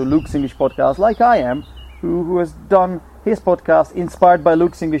listener to Luke's English Podcast, like I am, who has done his podcast inspired by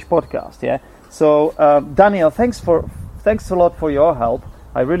Luke's English Podcast. Yeah. So Daniel, thanks a lot for your help.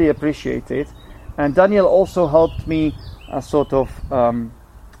 I really appreciate it. And Daniel also helped me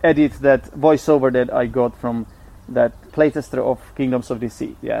edit that voiceover that I got from that playtester of Kingdoms of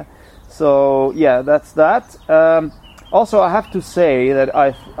Deceit. Yeah. So yeah, that's that. Also, I have to say that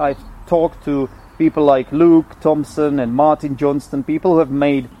I've talked to people like Luke Thompson and Martin Johnston, people who have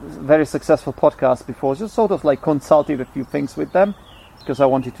made very successful podcasts before, just sort of like consulted a few things with them because I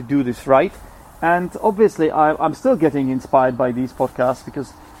wanted to do this right. And obviously I'm still getting inspired by these podcasts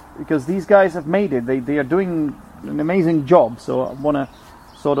because these guys have made it. They are doing an amazing job. So I want to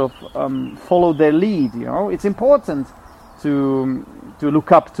sort of follow their lead. You know, it's important to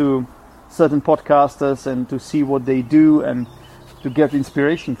look up to certain podcasters and to see what they do and to get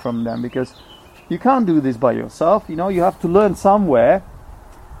inspiration from them, because you can't do this by yourself. You know, you have to learn somewhere.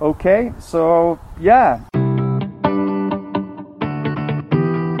 Okay, so yeah.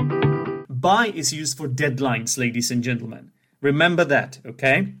 By is used for deadlines, ladies and gentlemen. Remember that,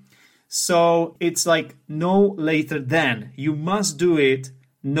 okay? So it's like no later than. You must do it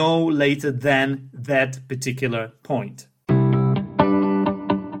no later than that particular point.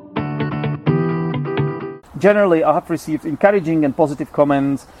 Generally, I have received encouraging and positive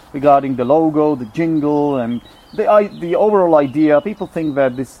comments regarding the logo, the jingle, and the overall idea. People think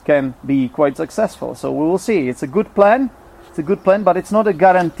that this can be quite successful. So we will see. It's a good plan. It's a good plan, but it's not a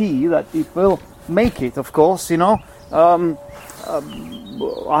guarantee that it will make it, of course. You know, I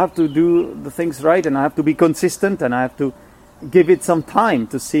have to do the things right, and I have to be consistent, and I have to give it some time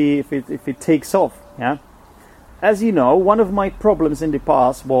to see if it takes off. Yeah. As you know, one of my problems in the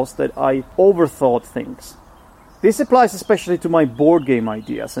past was that I overthought things. This applies especially to my board game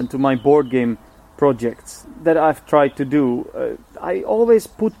ideas and to my board game projects that I've tried to do. I always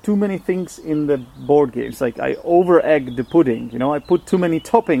put too many things in the board games. Like I over-egg the pudding. You know, I put too many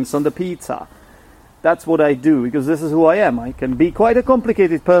toppings on the pizza. That's what I do because this is who I am. I can be quite a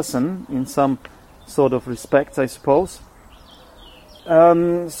complicated person in some sort of respects, I suppose.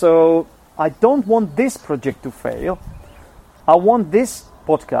 So I don't want this project to fail. I want this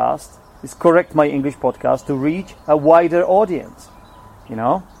podcast, this Correct My English podcast, to reach a wider audience. You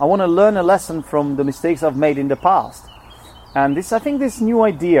know, I want to learn a lesson from the mistakes I've made in the past. And I think this new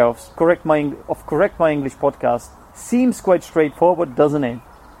idea of Correct My English podcast seems quite straightforward, doesn't it?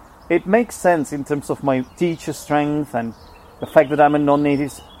 It makes sense in terms of my teacher strength and the fact that I'm a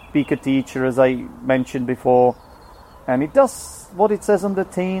non-native speaker teacher, as I mentioned before. And it does what it says on the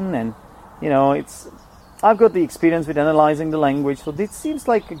tin, and you know, I've got the experience with analyzing the language, so this seems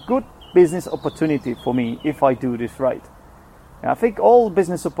like a good business opportunity for me if I do this right. And I think all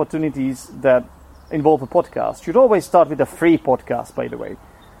business opportunities that involve a podcast should always start with a free podcast, by the way.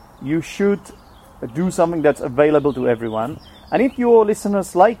 You should do something that's available to everyone. And if your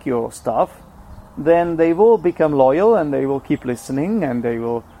listeners like your stuff, then they will become loyal and they will keep listening and they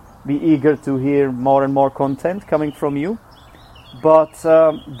will be eager to hear more and more content coming from you. But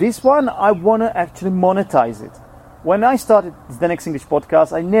this one, I want to actually monetize it. When I started Zdenek's English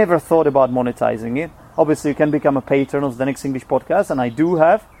Podcast, I never thought about monetizing it. Obviously, you can become a patron of Zdenek's English Podcast, and I do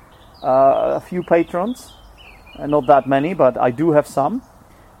have a few patrons. Not that many, but I do have some.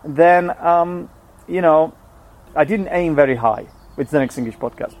 Then, you know, I didn't aim very high. with the Next English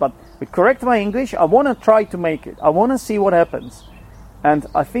podcast. But with Correct My English, I want to try to make it. I want to see what happens. And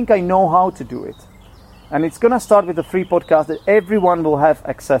I think I know how to do it. And it's going to start with a free podcast that everyone will have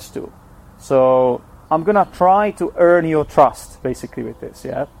access to. So I'm going to try to earn your trust, basically, with this,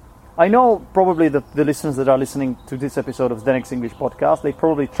 yeah? I know probably the listeners that are listening to this episode of the Next English podcast, they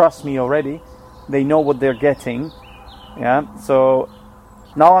probably trust me already. They know what they're getting, yeah? So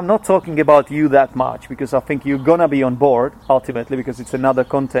now I'm not talking about you that much, because I think you're going to be on board, ultimately, because it's another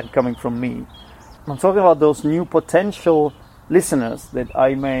content coming from me. I'm talking about those new potential listeners that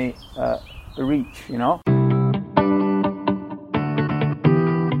I may reach, you know?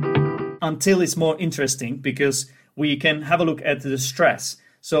 Until is more interesting because we can have a look at the stress.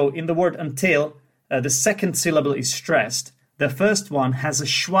 So in the word until, the second syllable is stressed. The first one has a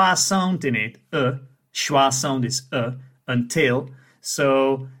schwa sound in it. Schwa sound is until.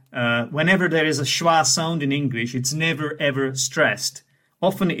 So whenever there is a schwa sound in English, it's never ever stressed.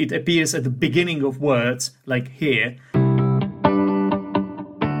 Often it appears at the beginning of words, like here.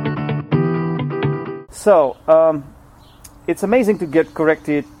 So, it's amazing to get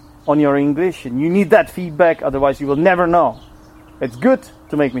corrected on your English, and you need that feedback, otherwise you will never know. It's good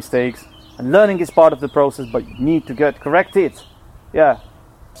to make mistakes, and learning is part of the process, but you need to get corrected. Yeah.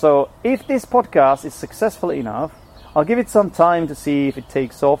 So, if this podcast is successful enough, I'll give it some time to see if it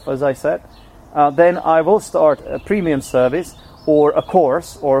takes off, as I said. Then I will start a premium service, or a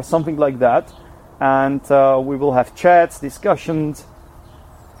course, or something like that, and we will have chats, discussions.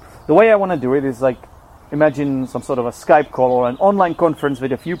 The way I want to do it is like, imagine some sort of a Skype call or an online conference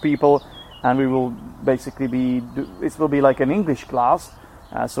with a few people, and we will basically it will be like an English class.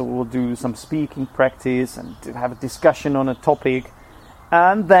 So we'll do some speaking practice and have a discussion on a topic,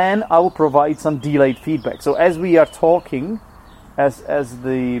 and then I will provide some delayed feedback. So as we are talking, as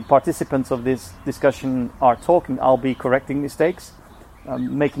the participants of this discussion are talking, I'll be correcting mistakes,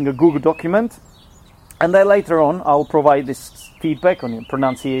 making a Google document, and then later on I'll provide this feedback on your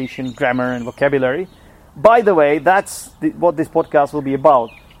pronunciation, grammar, and vocabulary. By the way, that's what this podcast will be about.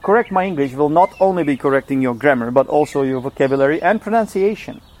 Correct My English will not only be correcting your grammar, but also your vocabulary and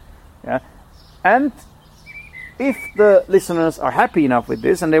pronunciation. Yeah? And if the listeners are happy enough with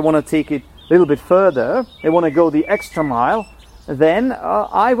this and they want to take it a little bit further, they want to go the extra mile, then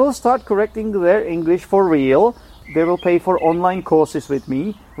I will start correcting their English for real. They will pay for online courses with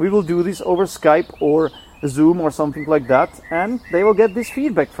me. We will do this over Skype or Zoom or something like that, and they will get this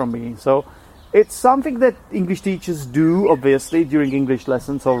feedback from me. So it's something that English teachers do, obviously, during English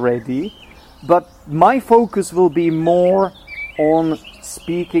lessons already, but my focus will be more on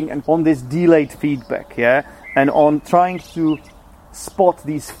speaking and on this delayed feedback, yeah, and on trying to spot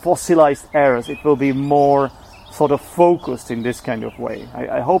these fossilized errors. It will be more sort of focused in this kind of way.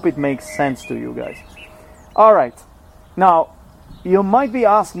 I hope it makes sense to you guys. All right. Now, you might be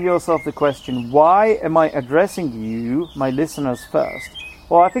asking yourself the question, why am I addressing you, my listeners, first?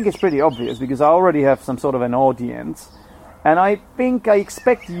 Well, I think it's pretty obvious, because I already have some sort of an audience, and I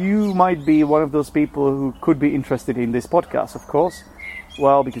expect you might be one of those people who could be interested in this podcast, of course.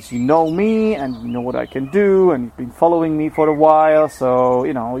 Well, because you know me, and you know what I can do, and you've been following me for a while, so,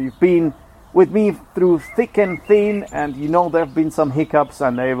 you know, you've been with me through thick and thin, and you know there have been some hiccups,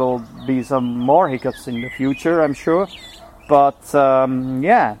 and there will be some more hiccups in the future, I'm sure. But,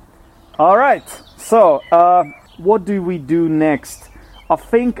 yeah. All right. So, what do we do next? I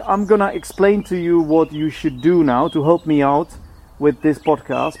think I'm going to explain to you what you should do now to help me out with this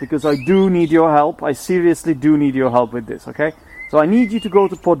podcast, because I do need your help. I seriously do need your help with this, okay? So I need you to go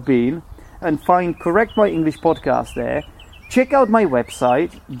to Podbean and find Correct My English podcast there. Check out my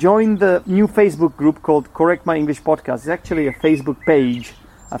website. Join the new Facebook group called Correct My English Podcast. It's actually a Facebook page,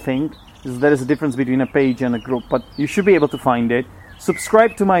 I think. There is a difference between a page and a group, but you should be able to find it.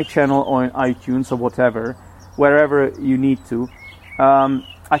 Subscribe to my channel on iTunes or whatever, wherever you need to.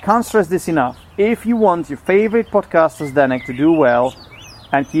 I can't stress this enough. If you want your favorite podcaster Zdenek to do well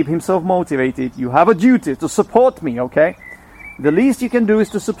and keep himself motivated, you have a duty to support me, okay? The least you can do is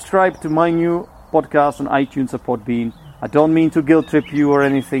to subscribe to my new podcast on iTunes or Podbean. I don't mean to guilt trip you or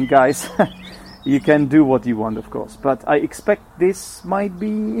anything, guys. You can do what you want, of course. But I expect this might be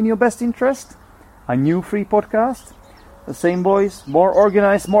in your best interest. A new free podcast. The same voice, more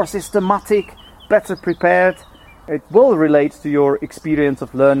organized, more systematic, better prepared. It will relate to your experience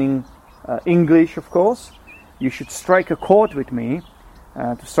of learning English, of course. You should strike a chord with me.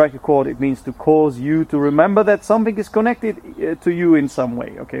 To strike a chord, it means to cause you to remember that something is connected to you in some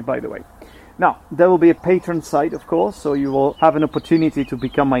way. Okay, by the way. Now, there will be a patron site, of course, so you will have an opportunity to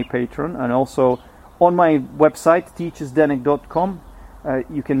become my patron. And also on my website, teacherzdenek.com,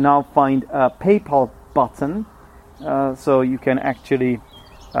 you can now find a PayPal button. so you can actually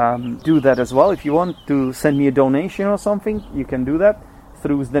do that as well. If you want to send me a donation or something, you can do that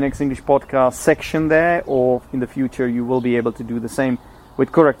through the Next English Podcast section there, or in the future you will be able to do the same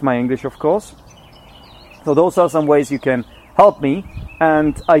with Correct My English, of course. So those are some ways you can help me,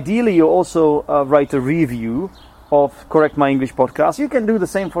 and ideally you also write a review of Correct My English Podcast. You can do the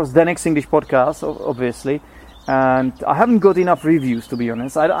same for the Next English Podcast, obviously, and I haven't got enough reviews, to be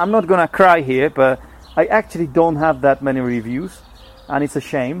honest. I'm not gonna cry here, but I actually don't have that many reviews. And it's a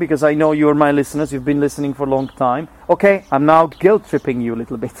shame, because I know you're my listeners, you've been listening for a long time. Okay, I'm now guilt-tripping you a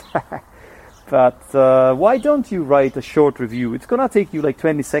little bit. But why don't you write a short review? It's going to take you like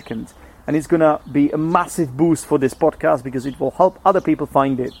 20 seconds. And it's going to be a massive boost for this podcast, because it will help other people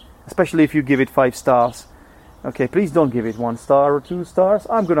find it. Especially if you give it 5 stars. Okay, please don't give it 1 star or 2 stars.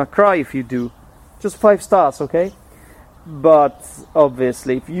 I'm going to cry if you do. Just 5 stars, okay? But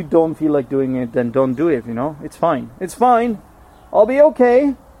obviously, if you don't feel like doing it, then don't do it, you know? It's fine. It's fine. I'll be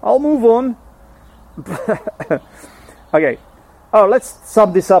okay. I'll move on. Okay. Oh, let's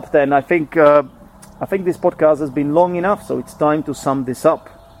sum this up then. I think this podcast has been long enough, so it's time to sum this up.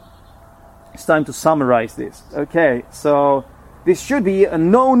 It's time to summarize this. Okay, so this should be a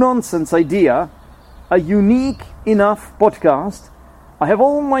no-nonsense idea, a unique enough podcast. I have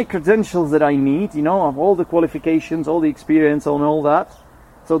all my credentials that I need, you know, I have all the qualifications, all the experience, and all that.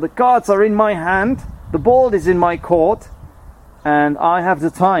 So the cards are in my hand, the ball is in my court. And I have the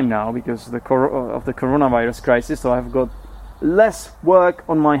time now because of the coronavirus crisis, so I've got less work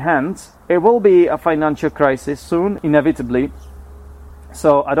on my hands. It will be a financial crisis soon, inevitably.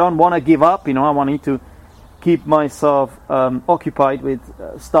 So I don't want to give up, you know, I want to keep myself occupied with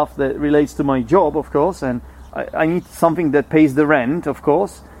stuff that relates to my job, of course, and I need something that pays the rent, of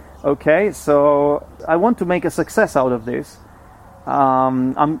course. Okay, so I want to make a success out of this.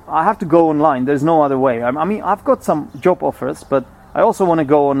 I have to go online. There's no other way. I mean, I've got some job offers, but I also want to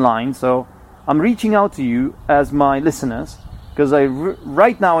go online. So I'm reaching out to you as my listeners, because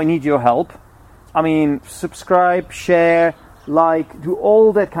right now I need your help. I mean, subscribe, share, like, do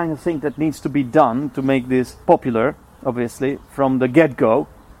all that kind of thing that needs to be done to make this popular, obviously, from the get-go,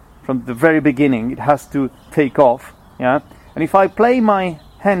 from the very beginning. It has to take off, yeah? And if I play my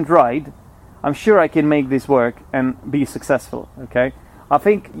hand right, I'm sure I can make this work and be successful, okay? I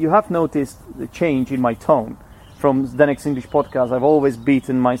think you have noticed the change in my tone. From the Next English Podcast, I've always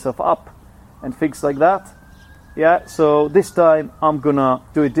beaten myself up and things like that. Yeah, so this time I'm gonna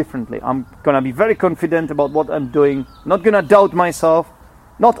do it differently. I'm gonna be very confident about what I'm doing. Not gonna doubt myself.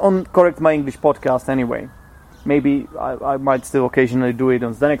 Not on Correct My English Podcast anyway. Maybe I might still occasionally do it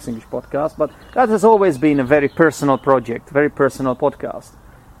on the Next English Podcast, but that has always been a very personal project, very personal podcast.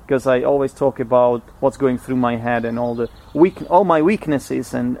 Because I always talk about what's going through my head and all my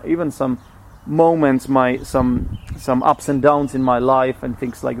weaknesses, and even some moments, some ups and downs in my life and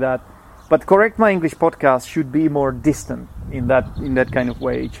things like that. But Correct My English Podcast should be more distant in that kind of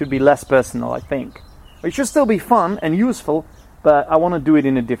way. It should be less personal, I think. It should still be fun and useful, but I want to do it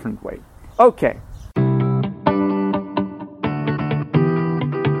in a different way. Okay.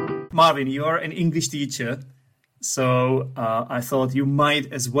 Marvin, you are an English teacher. So I thought you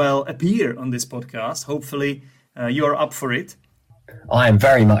might as well appear on this podcast. Hopefully you're up for it. I am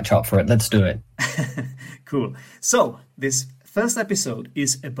very much up for it. Let's do it. Cool. So this first episode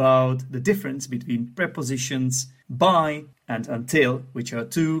is about the difference between prepositions by and until, which are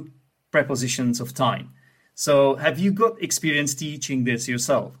 2 prepositions of time. So have you got experience teaching this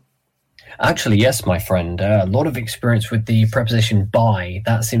yourself? Actually, yes, my friend. A lot of experience with the preposition by.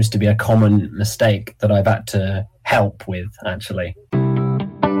 That seems to be a common mistake that I've had to help with, actually.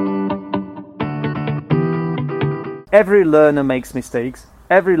 Every learner makes mistakes.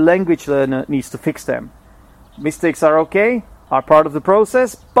 Every language learner needs to fix them. Mistakes are okay, are part of the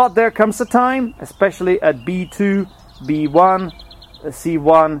process, but there comes a time, especially at B2, B1,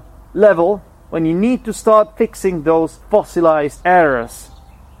 C1 level, when you need to start fixing those fossilized errors.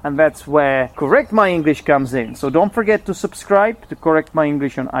 And that's where Correct My English comes in. So don't forget to subscribe to Correct My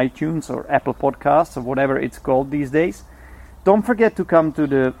English on iTunes or Apple Podcasts or whatever it's called these days. Don't forget to come to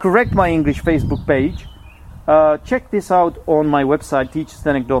the Correct My English Facebook page. Check this out on my website,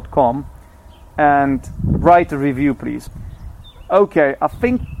 teacherzdenek.com, and write a review, please. Okay, I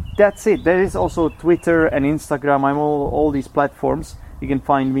think that's it. There is also Twitter and Instagram. I'm all these platforms. You can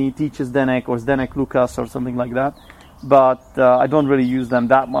find me, Teacherzdenek or Zdenek Lucas or something like that. But I don't really use them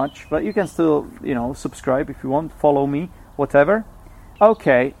that much. But you can still, subscribe if you want, follow me, whatever.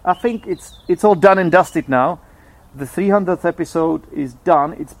 Okay, I think it's all done and dusted now. The 300th episode is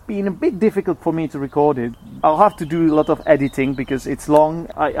done. It's been a bit difficult for me to record it. I'll have to do a lot of editing because it's long.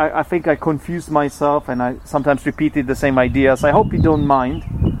 I think I confused myself and I sometimes repeated the same ideas. I hope you don't mind.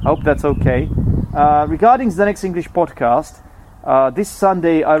 I hope that's okay. Regarding Zdenek's English podcast, this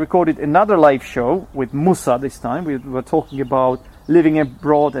Sunday I recorded another live show with Musa this time. We were talking about living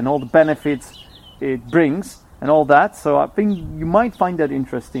abroad and all the benefits it brings and all that. So I think you might find that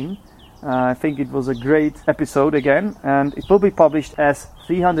interesting. I think it was a great episode again, and it will be published as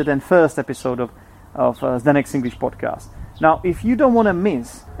 301st episode of Zdenek's English podcast. Now, if you don't want to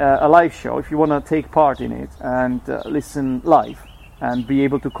miss a live show, if you want to take part in it and listen live and be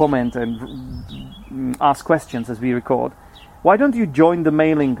able to comment and ask questions as we record, why don't you join the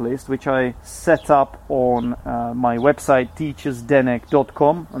mailing list, which I set up on my website,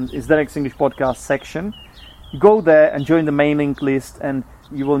 teacherzdenek.com, on Zdenek's English podcast section. Go there and join the mailing list, and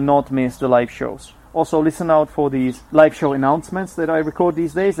you will not miss the live shows. Also, listen out for these live show announcements that I record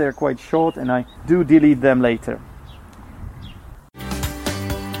these days. They're quite short, and I do delete them later.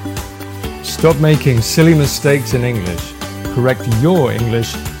 Stop making silly mistakes in English. Correct your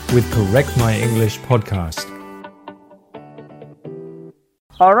English with Correct My English podcast.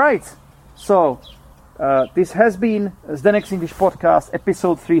 All right, so this has been Zdenek's English podcast,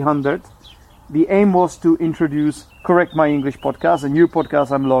 episode 300. The aim was to introduce Correct My English podcast, a new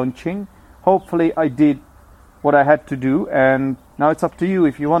podcast I'm launching. Hopefully I did what I had to do, and now it's up to you.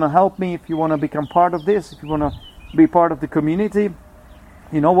 If you want to help me, if you want to become part of this, if you want to be part of the community,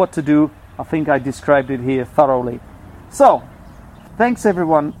 you know what to do. I think I described it here thoroughly. So, thanks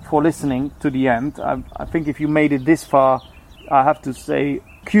everyone for listening to the end. I think if you made it this far, I have to say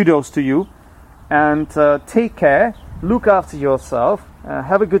kudos to you. And take care, look after yourself,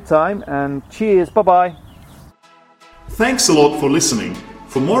 have a good time, and cheers, bye-bye. Thanks a lot for listening.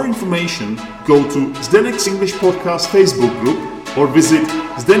 For more information, go to Zdenek's English Podcast Facebook group or visit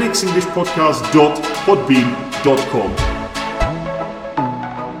zdenek'senglishpodcast.podbean.com.